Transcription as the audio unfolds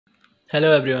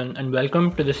Hello everyone and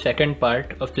welcome to the second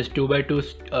part of this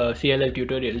 2x2 CLL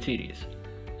tutorial series.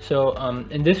 So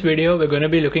in this video we're going to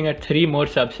be looking at three more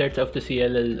subsets of the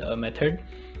CLL method,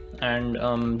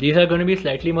 and these are going to be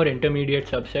slightly more intermediate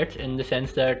subsets in the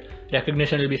sense that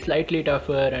recognition will be slightly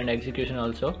tougher and execution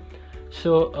also.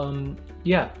 So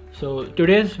so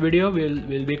today's video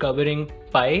we'll be covering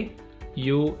pi,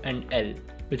 u and l,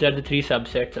 which are the three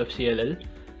subsets of CLL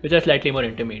which are slightly more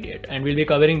intermediate, and we'll be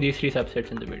covering these three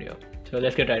subsets in the video. So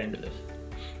let's get right into this.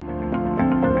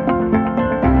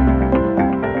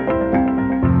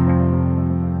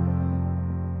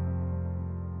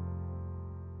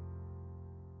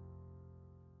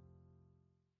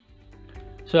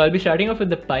 So I'll be starting off with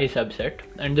the pi subset,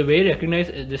 and the way you recognize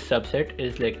this subset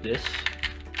is like this.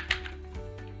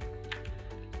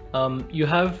 You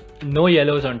have no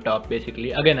yellows on top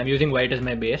basically. Again, I'm using white as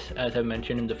my base, as I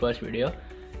mentioned in the first video.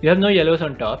 You have no yellows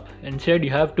on top. Instead, you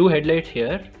have two headlights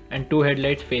here and two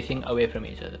headlights facing away from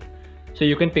each other. So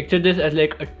you can picture this as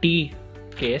like a T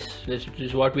case. This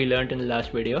is what we learned in the last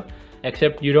video,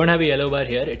 except you don't have a yellow bar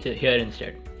here, it's here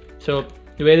instead. So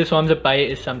the way this forms a pi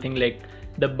is something like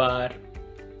the bar,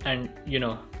 and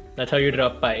that's how you draw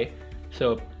pi.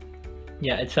 So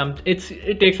yeah,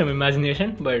 it takes some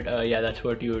imagination, but yeah, that's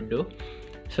what you would do.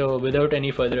 So without any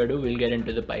further ado, we'll get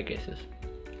into the pi cases.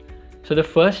 So the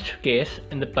first case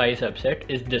in the pi subset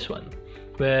is this one,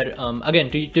 where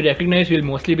again to recognize we'll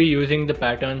mostly be using the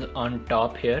patterns on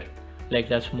top here, like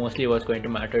that's mostly what's going to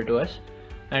matter to us.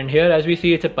 And here, as we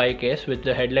see, it's a pi case with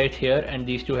the headlights here and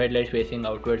these two headlights facing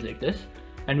outwards like this,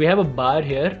 and we have a bar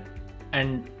here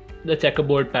and the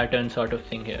checkerboard pattern sort of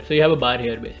thing here. So you have a bar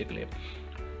here basically,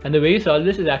 and the way you solve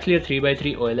this is actually a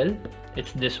 3x3 OLL.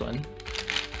 It's this one.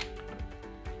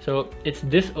 So it's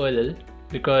this OLL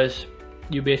because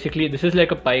this is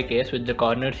like a pi case with the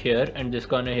corners here and this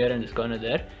corner here and this corner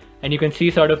there, and you can see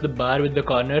sort of the bar with the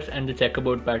corners and the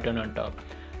checkerboard pattern on top.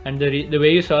 And the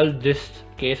way you solve this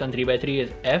case on 3x3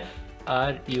 is f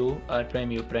r u r prime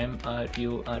u prime r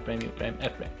u r prime u prime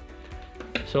f prime.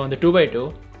 So on the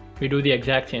 2x2 we do the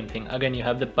exact same thing. Again, you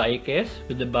have the pi case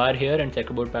with the bar here and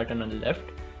checkerboard pattern on the left.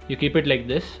 You keep it like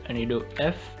this and you do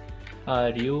f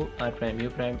r u r prime u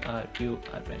prime r u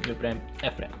r prime u prime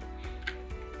f prime.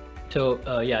 So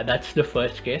yeah, that's the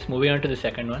first case. Moving on to the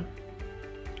second one.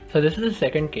 So this is the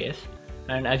second case,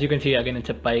 and as you can see, again it's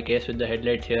a pi case with the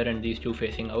headlights here and these two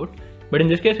facing out. But in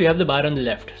this case we have the bar on the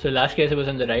left. So last case it was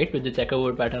on the right with the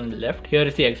checkerboard pattern on the left. Here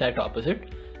is the exact opposite.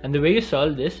 And the way you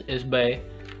solve this is by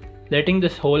letting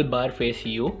this whole bar face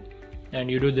u, and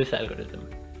you do this algorithm: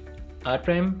 r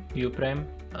prime u prime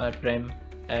r prime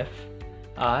f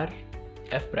r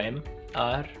f prime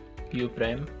r u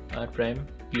prime r prime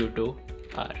u2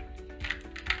 r.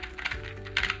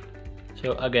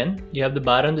 So again, you have the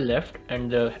bar on the left and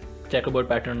the checkerboard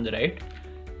pattern on the right.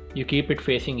 You keep it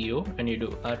facing u and you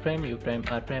do r prime u prime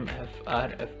r prime f r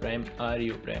f prime r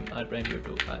u prime r prime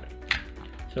u2 r.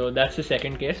 So that's the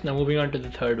second case. Now moving on to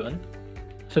the third one.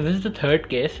 So this is the third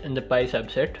case in the pi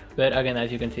subset, where again,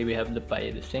 as you can see, we have the pi,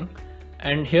 this thing,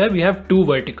 and here we have two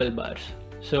vertical bars.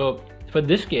 So for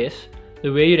this case,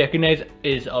 the way you recognize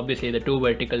is obviously the two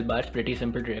vertical bars, pretty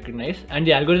simple to recognize, and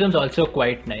the algorithm is also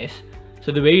quite nice.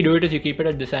 So the way you do it is you keep it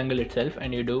at this angle itself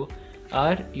and you do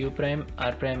r u prime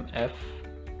r prime f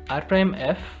r prime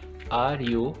f r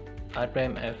u r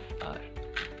prime f r.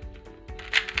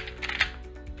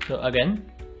 So again,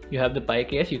 you have the pi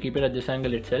case, you keep it at this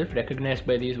angle itself, recognized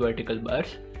by these vertical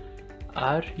bars: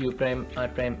 r u prime r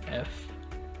prime f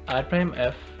r prime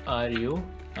f r u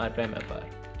r prime f r.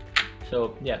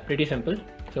 So yeah, pretty simple.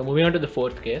 So moving on to the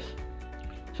fourth case.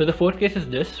 So the fourth case is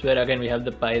this, where again we have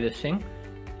the pi, this thing.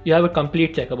 You have a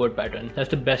complete checkerboard pattern. That's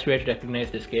the best way to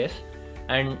recognize this case.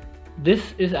 And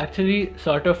this is actually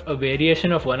sort of a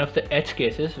variation of one of the H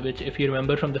cases, which if you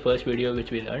remember from the first video which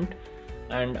we learned.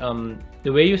 And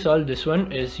the way you solve this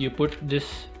one is you put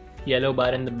this yellow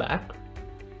bar in the back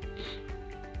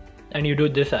and you do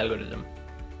this algorithm: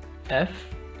 f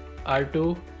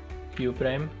r2 u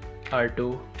prime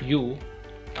r2 u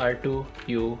r2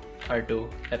 u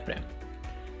r2 f prime.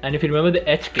 And if you remember the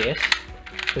H case,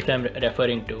 which I'm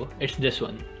referring to, it's this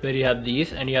one, where you have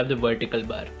these and you have the vertical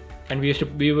bar, and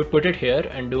we would put it here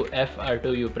and do f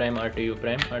r2 u prime r2 u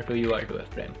prime r2 u r2 f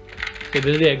prime. So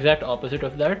this is the exact opposite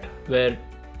of that, where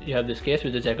you have this case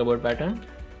with the checkerboard pattern: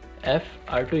 f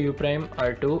r2 u prime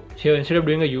r2. Here, instead of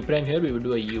doing a u prime here, we would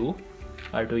do a u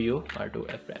r2 u r2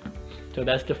 f prime. So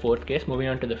that's the fourth case. Moving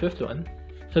on to the fifth one.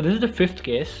 So this is the fifth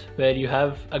case, where you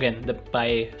have again the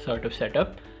pi sort of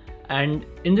setup. And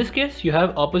in this case, you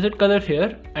have opposite colors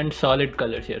here and solid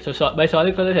colors here. So by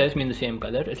solid colors, I just mean the same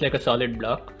color. It's like a solid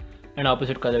block, and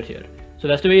opposite colors here. So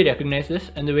that's the way you recognize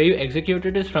this, and the way you execute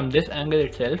it is from this angle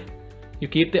itself. You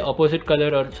keep the opposite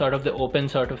color or sort of the open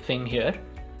sort of thing here,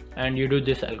 and you do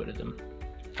this algorithm.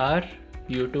 R,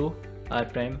 U2, R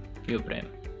prime, U prime,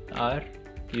 R,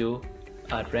 U,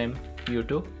 R prime,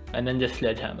 U2, and then just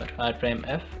sledgehammer, R prime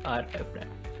F, R, F prime.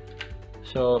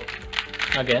 So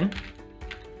again,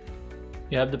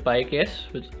 you have the pi case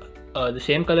with the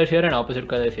same colors here and opposite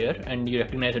colors here, and you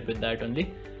recognize it with that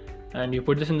only. And you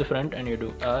put this in the front and you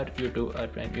do R, U2, R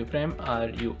prime, U prime, R,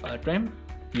 U, R prime,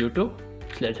 U2,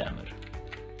 sledgehammer.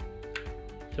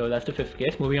 So that's the fifth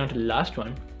case. Moving on to the last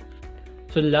one.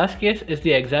 So the last case is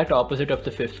the exact opposite of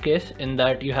the fifth case in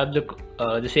that you have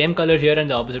the same color here and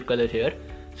the opposite colors here.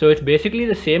 So it's basically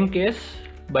the same case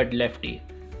but lefty.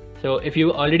 So if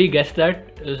you already guessed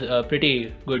that, is a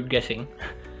pretty good guessing.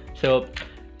 So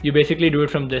you basically do it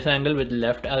from this angle with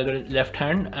left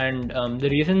hand, and the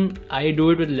reason I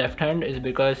do it with left hand is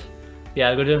because the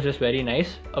algorithm is just very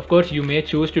nice. Of course, you may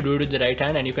choose to do it with the right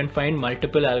hand, and you can find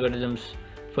multiple algorithms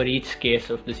for each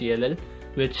case of the CLL,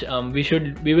 which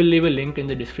we will leave a link in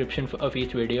the description of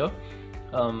each video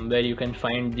where you can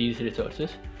find these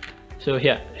resources. So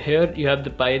yeah, here you have the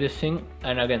pi this thing,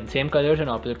 and again same colors and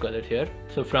opposite colors here.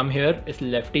 So from here it's the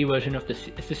lefty version of this.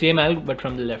 It's the same alg but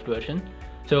from the left version.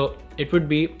 So it would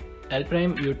be L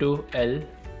prime U2 L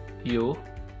U,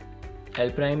 L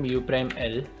prime U prime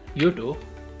L U2,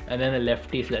 and then a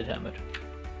lefty sledgehammer.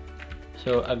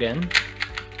 So again,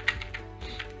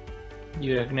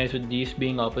 you recognize with these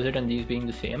being opposite and these being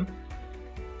the same.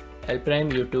 L prime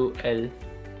U2 L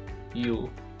U,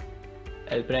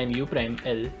 L prime U prime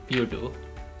L U2,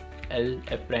 L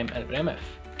F prime L prime F.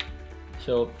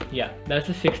 So yeah, that's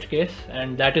the sixth case,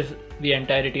 and that is the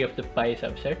entirety of the pi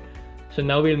subset. So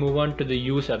now we'll move on to the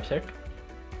U subset.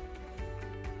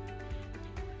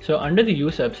 So under the U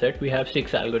subset, we have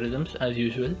 6 algorithms as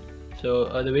usual. So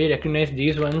the way you recognize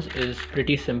these ones is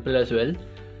pretty simple as well.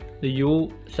 The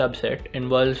U subset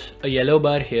involves a yellow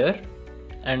bar here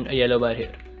and a yellow bar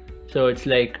here. So it's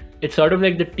sort of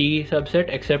like the T subset,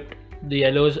 except the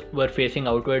yellows were facing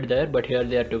outward there, but here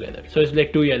they are together. So it's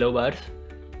like 2 yellow bars.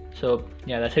 So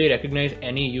yeah, that's how you recognize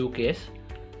any U case.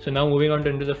 So now moving on to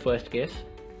into the first case.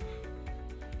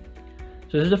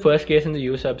 So this is the first case in the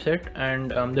U subset,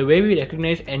 and the way we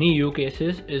recognize any U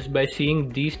cases is by seeing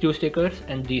these 2 stickers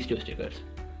and these 2 stickers.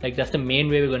 Like that's the main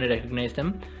way we're going to recognize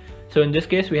them. So in this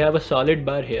case we have a solid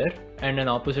bar here and an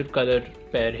opposite color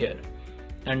pair here.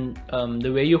 And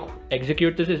the way you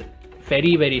execute this is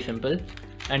very simple,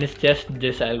 and it's just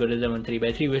this algorithm on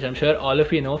 3x3, which I'm sure all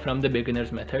of you know from the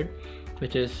beginner's method,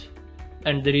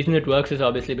 and the reason it works is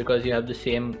obviously because you have the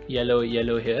same yellow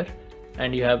here,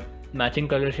 and you have matching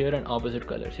colors here and opposite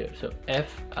colors here. So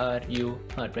F, R, U,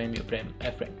 R prime, U prime,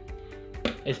 F prime.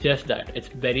 It's just that. It's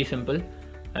very simple,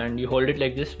 and you hold it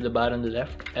like this with the bar on the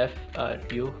left, F, R,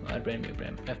 U, R prime, U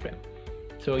prime, F prime.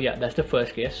 So yeah, that's the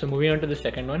first case. So moving on to the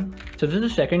second one. So this is the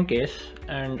second case,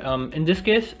 and in this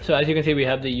case, so as you can see, we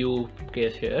have the U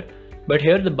case here, but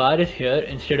here the bar is here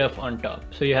instead of on top.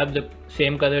 So you have the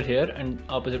same colors here and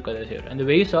opposite colors here. And the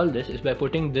way you solve this is by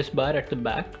putting this bar at the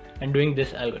back and doing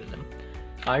this algorithm.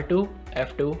 R2,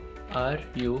 F2, R,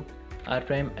 U, R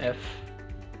prime, F,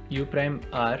 U prime,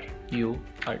 R, U,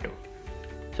 R2.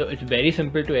 So it's very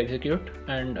simple to execute,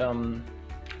 and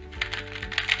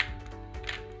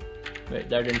wait,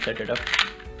 that didn't set it up.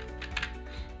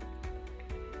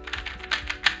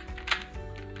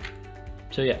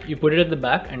 So yeah, you put it at the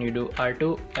back and you do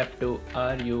R2, F2,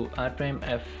 R, U, R prime,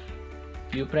 F,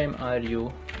 U prime, R,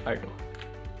 U, R2.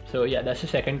 So yeah, that's the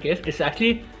second case.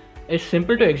 It's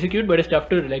simple to execute, but it's tough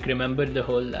to remember the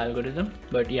whole algorithm.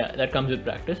 But yeah, that comes with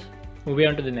practice. Moving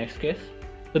on to the next case.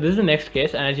 So this is the next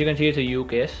case, and as you can see, it's a U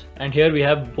case, and here we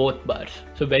have both bars.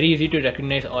 So very easy to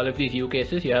recognize all of these U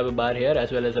cases. You have a bar here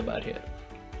as well as a bar here.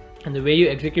 And the way you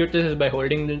execute this is by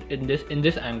holding in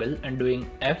this angle and doing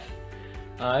F,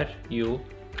 R, U,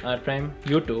 R prime,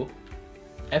 U2,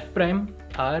 F prime,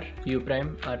 R, U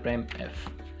prime, R prime, F.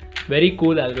 Very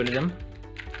cool algorithm.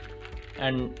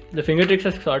 And the finger tricks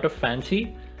are sort of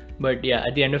fancy, but yeah,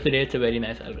 at the end of the day, it's a very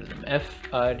nice algorithm. F,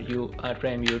 R, U, R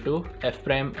prime, U2, F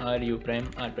prime, R, U prime,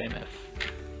 R prime, F.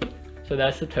 So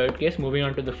that's the third case. Moving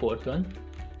on to the fourth one.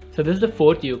 So this is the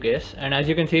fourth U case, and as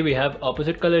you can see, we have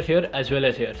opposite colors here as well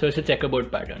as here. So it's a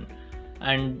checkerboard pattern,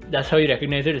 and that's how you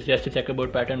recognize it. It's just a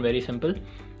checkerboard pattern, very simple.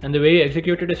 And the way you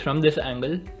execute it is from this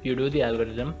angle. You do the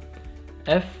algorithm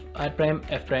F, R prime,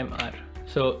 F prime, R.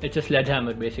 So it's a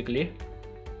sledgehammer basically.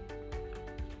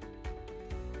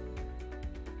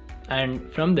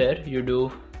 And from there you do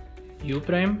U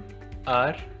prime,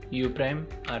 R, U prime,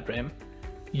 R prime,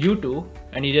 U2,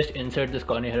 and you just insert this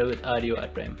corner here with R, U, R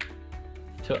prime.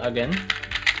 So again,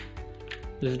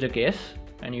 this is the case,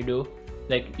 and you do,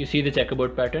 like, you see the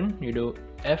checkerboard pattern. You do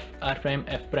f r prime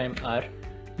f prime r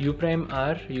u prime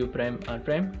r u prime r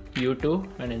prime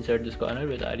u2, and insert this corner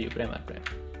with r u prime r prime.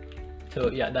 So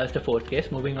yeah, that's the fourth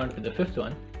case. Moving on to the fifth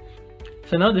one.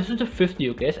 So now this is the fifth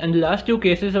U case, and the last two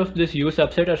cases of this U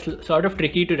subset are sort of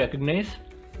tricky to recognize,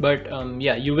 but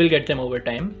yeah, you will get them over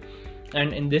time.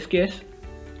 And in this case,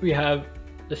 we have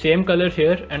the same colors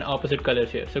here and opposite colors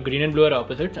here. So green and blue are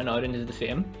opposites and orange is the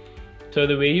same. So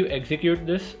the way you execute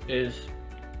this is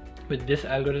with this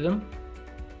algorithm.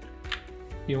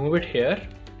 You move it here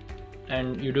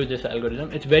and you do this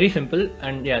algorithm. It's very simple,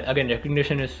 and yeah, again,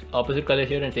 recognition is opposite colors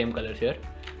here and same colors here.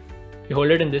 You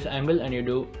hold it in this angle and you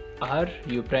do r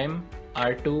u prime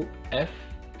r2 f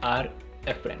r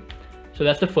f prime. So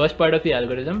that's the first part of the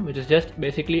algorithm, which is just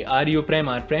basically r u prime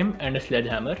r prime and a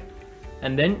sledgehammer,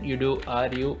 and then you do r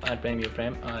u r prime u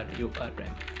prime r u r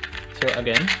prime. So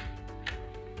again,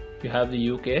 you have the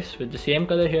U case with the same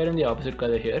color here and the opposite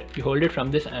color here. You hold it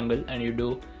from this angle and you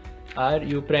do r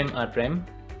u prime r prime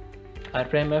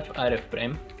f r f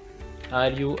prime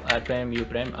r u r prime u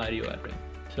prime r u r prime.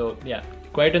 So yeah,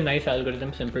 quite a nice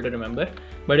algorithm, simple to remember,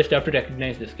 but it's tough to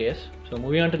recognize this case. So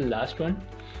moving on to the last one.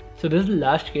 So this is the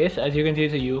last case. As you can see,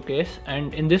 it's a U case,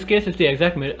 and in this case it's the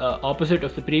exact opposite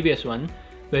of the previous one,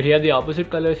 where you have the opposite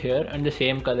colors here and the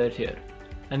same colors here.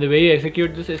 And the way you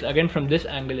execute this is again from this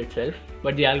angle itself,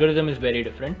 but the algorithm is very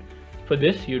different. For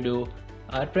this, you do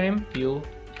r prime u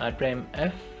r prime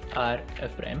f r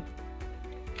f prime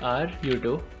r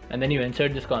u2, and then you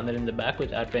insert this corner in the back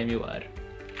with r prime u r.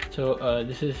 So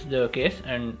this is the case,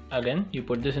 and again you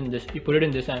put this in this, you put it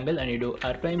in this angle and you do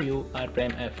r prime u r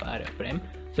prime f r f prime.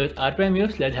 So it's r prime u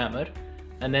sledgehammer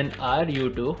and then r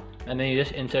u2, and then you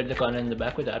just insert the corner in the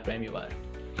back with r prime u r.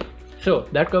 So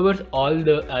that covers all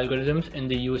the algorithms in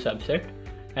the U subset,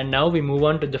 and now we move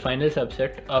on to the final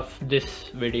subset of this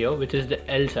video, which is the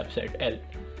L subset, L.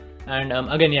 And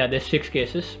again, yeah, there's 6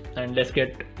 cases, and let's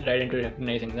get right into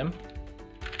recognizing them.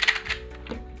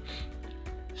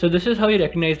 So this is how you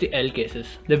recognize the L cases.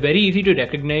 They're very easy to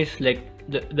recognize, like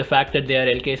the fact that they are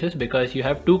L cases, because you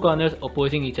have two corners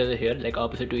opposing each other here, like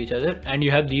opposite to each other, and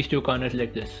you have these two corners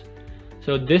like this.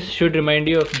 So this should remind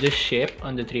you of this shape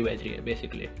on the 3x3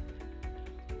 basically.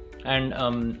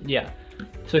 And yeah,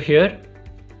 so here,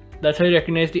 that's how you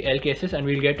recognize the L cases, and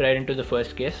we'll get right into the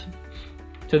first case.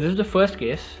 So this is the first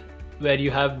case where you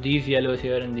have these yellows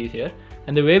here and these here.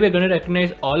 And the way we're going to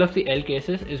recognize all of the L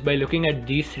cases is by looking at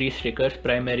these 3 stickers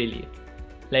primarily.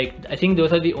 Like, I think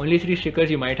those are the only 3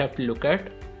 stickers you might have to look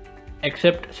at,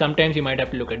 except sometimes you might have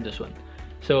to look at this one.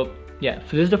 So yeah,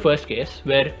 so this is the first case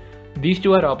where these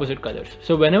two are opposite colors.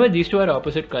 So whenever these two are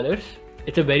opposite colors,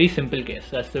 it's a very simple case.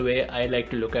 That's the way I like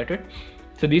to look at it.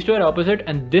 So these two are opposite,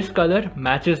 and this color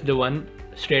matches the one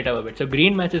straight above it. So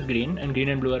green matches green, and green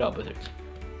and blue are opposites,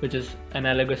 which is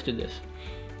analogous to this.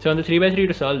 So on the 3x3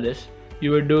 to solve this,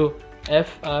 you would do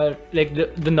f r, like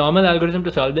the normal algorithm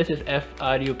to solve this is f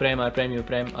r u prime r prime u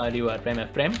prime r u r prime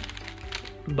f prime,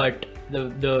 but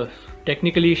the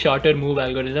technically shorter move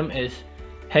algorithm is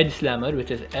hedge slammer,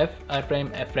 which is f r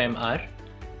prime f prime r,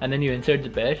 and then you insert the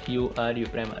pair u r u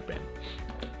prime r prime.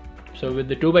 So with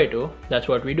the 2x2, that's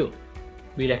what we do.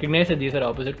 We recognize that these are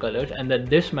opposite colors and that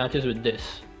this matches with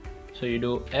this. So you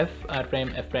do f r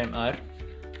prime f prime r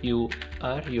u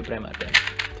r u prime r prime.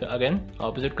 So again,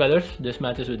 opposite colors, this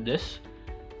matches with this.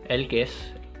 L case,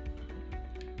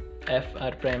 f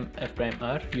r prime f prime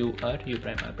r u r u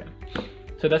prime r prime.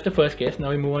 So that's the first case. Now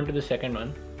we move on to the second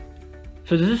one.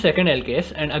 So this is the second L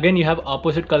case, and again you have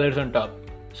opposite colors on top.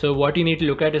 So what you need to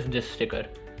look at is this sticker.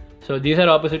 So these are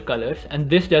opposite colors, and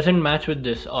this doesn't match with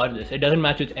this or this. It doesn't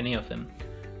match with any of them.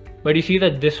 But you see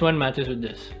that this one matches with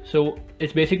this. So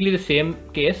it's basically the same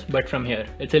case, but from here.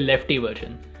 It's a lefty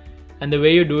version. And the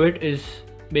way you do it is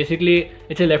basically,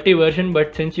 it's a lefty version,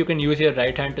 but since you can use your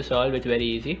right hand to solve, it's very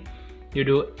easy. You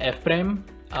do f prime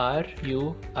r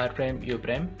u r prime u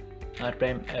prime r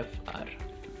prime f r.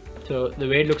 So the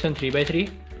way it looks on 3x3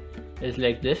 is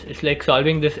like this. It's like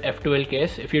solving this f2l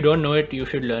case. If you don't know it, you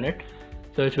should learn it.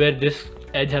 So it's where this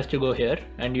edge has to go here,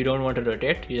 and you don't want to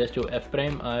rotate. You just do f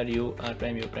prime r u r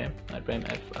prime u prime r prime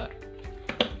f r.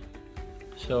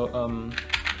 So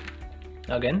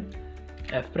again,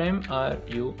 f prime r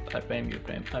u r prime u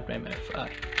prime r prime f r.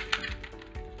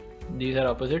 These are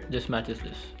opposite. This matches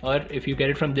this. Or if you get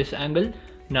it from this angle,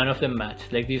 none of them match.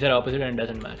 Like these are opposite and it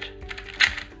doesn't match.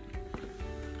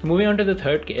 Moving on to the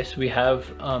third case, we have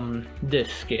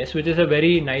this case, which is a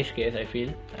very nice case, I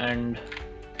feel, and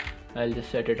I'll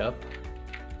just set it up.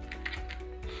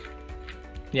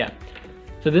 Yeah,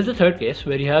 So this is the third case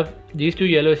where you have these two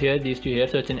yellows here, these two here,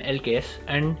 so it's an L case,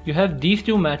 and you have these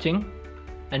two matching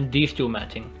and these two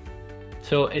matching.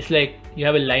 So it's like you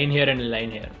have a line here and a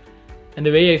line here. And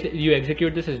the way you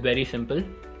execute this is very simple.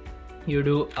 You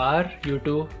do R,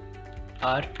 U2,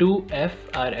 R2, F,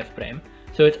 R, F prime.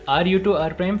 So it's R, U2,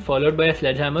 R prime followed by a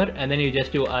sledgehammer, and then you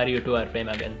just do R, U2, R prime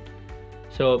again.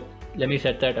 So let me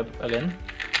set that up again.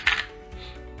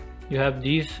 You have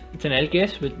these, it's an L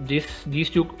case with these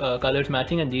two colors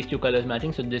matching and these two colors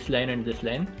matching, so this line and this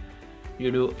line.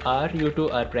 You do R,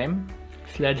 U2, R prime,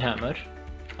 sledgehammer,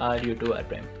 R, U2, R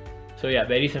prime. So yeah,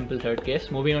 very simple third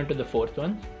case. Moving on to the fourth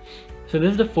one. So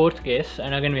this is the fourth case,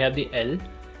 and again we have the L,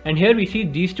 and here we see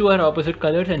these two are opposite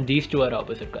colors and these two are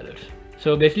opposite colors.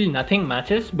 So basically nothing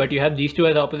matches, but you have these two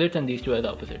as opposites and these two as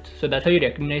opposites. So that's how you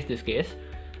recognize this case,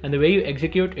 and the way you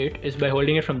execute it is by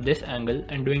holding it from this angle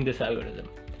and doing this algorithm.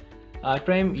 R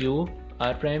prime U,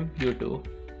 R prime U2,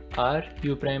 R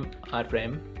U prime R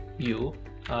prime U,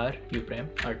 R U prime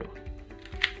R2.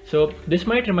 So this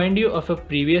might remind you of a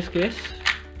previous case,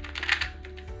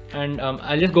 and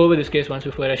I'll just go over this case once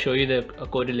before I show you the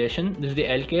correlation. This is the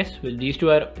L case with these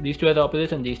two as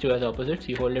opposites and these two as opposites.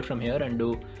 You hold it from here and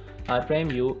do R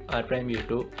prime U, R prime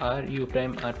U2, R U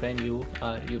prime R prime U,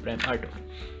 R U prime R2.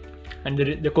 And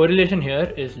the correlation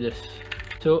here is this.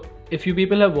 So if you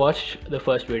people have watched the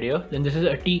first video, then this is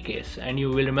a T case, and you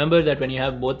will remember that when you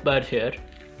have both bars here,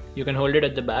 you can hold it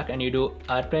at the back and you do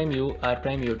R prime U, R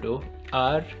prime U2,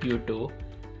 R U2.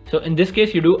 So in this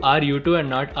case you do R U2 and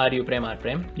not R U prime R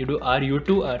prime. You do R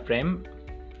U2 R prime,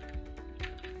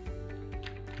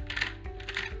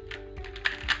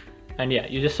 and yeah,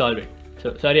 you just solve it.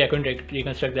 So sorry I couldn't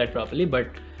reconstruct that properly, but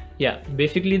yeah,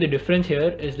 basically the difference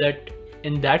here is that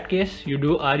in that case you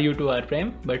do R U2 R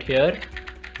prime, but here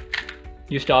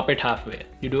you stop it halfway.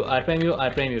 You do R prime U,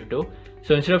 R prime U2.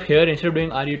 So instead of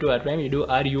doing R U2 R prime, you do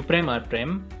R U prime R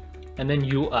prime and then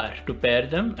UR to pair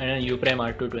them, and then U prime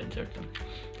R2 to insert them.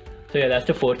 So yeah, that's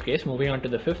the fourth case. Moving on to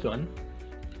the fifth one.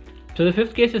 So the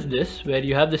fifth case is this, where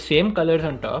you have the same colors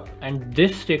on top and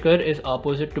this sticker is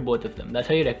opposite to both of them. That's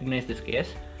how you recognize this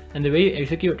case. And the way you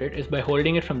execute it is by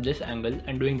holding it from this angle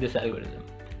and doing this algorithm.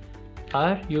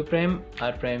 R U prime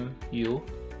R prime U,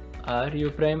 R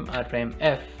U prime R prime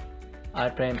F, R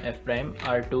prime F prime,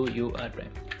 R2 U R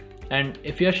prime. And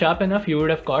if you're sharp enough, you would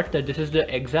have caught that this is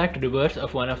the exact reverse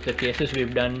of one of the cases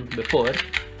we've done before,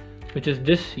 which is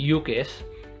this U case,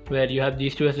 where you have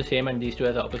these two as the same and these two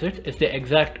as opposites. It's the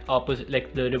exact opposite,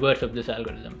 like the reverse of this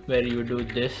algorithm, where you do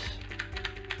this,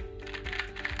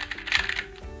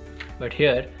 but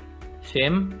here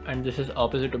same, and this is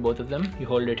opposite to both of them. You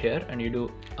hold it here and you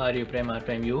do R U prime R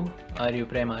prime U, R U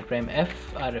prime R prime F,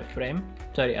 R F prime,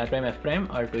 sorry, R prime F prime,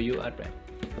 R2 U R prime.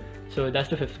 So that's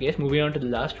the fifth case. Moving on to the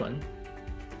last one.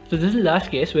 So this is the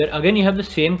last case where again you have the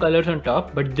same colors on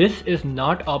top, but this is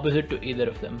not opposite to either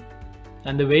of them.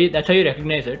 And the way, that's how you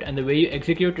recognize it, and the way you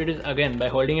execute it is again by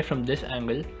holding it from this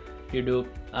angle. You do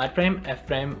R prime F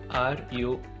prime R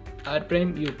U, R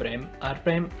prime U prime, R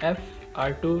prime F,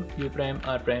 R2 U prime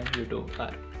R prime U2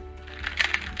 R.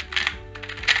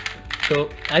 So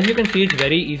as you can see, it's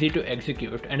very easy to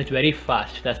execute and it's very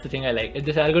fast. That's the thing I like.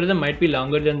 This algorithm might be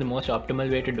longer than the most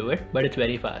optimal way to do it, but it's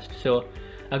very fast. So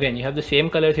again, you have the same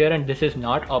colors here and this is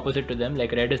not opposite to them,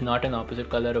 like red is not an opposite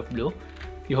color of blue.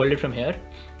 You hold it from here.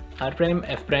 R prime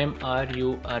F prime R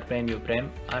U R prime U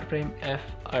prime, R prime F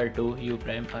R2 U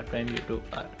prime R prime U2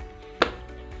 R.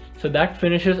 So that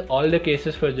finishes all the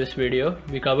cases for this video.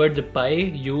 We covered the pi,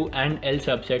 U and L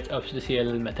subsets of the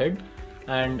CLL method.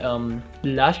 And the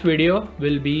last video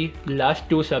will be the last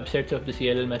two subsets of the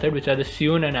CLL method, which are the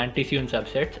Sewn and anti-Sewn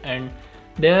subsets. And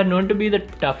they are known to be the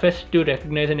toughest to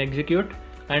recognize and execute,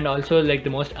 and also like the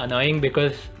most annoying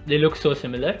because they look so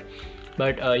similar.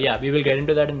 But yeah, we will get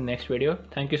into that in the next video.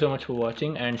 Thank you so much for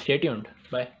watching and stay tuned.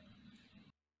 Bye.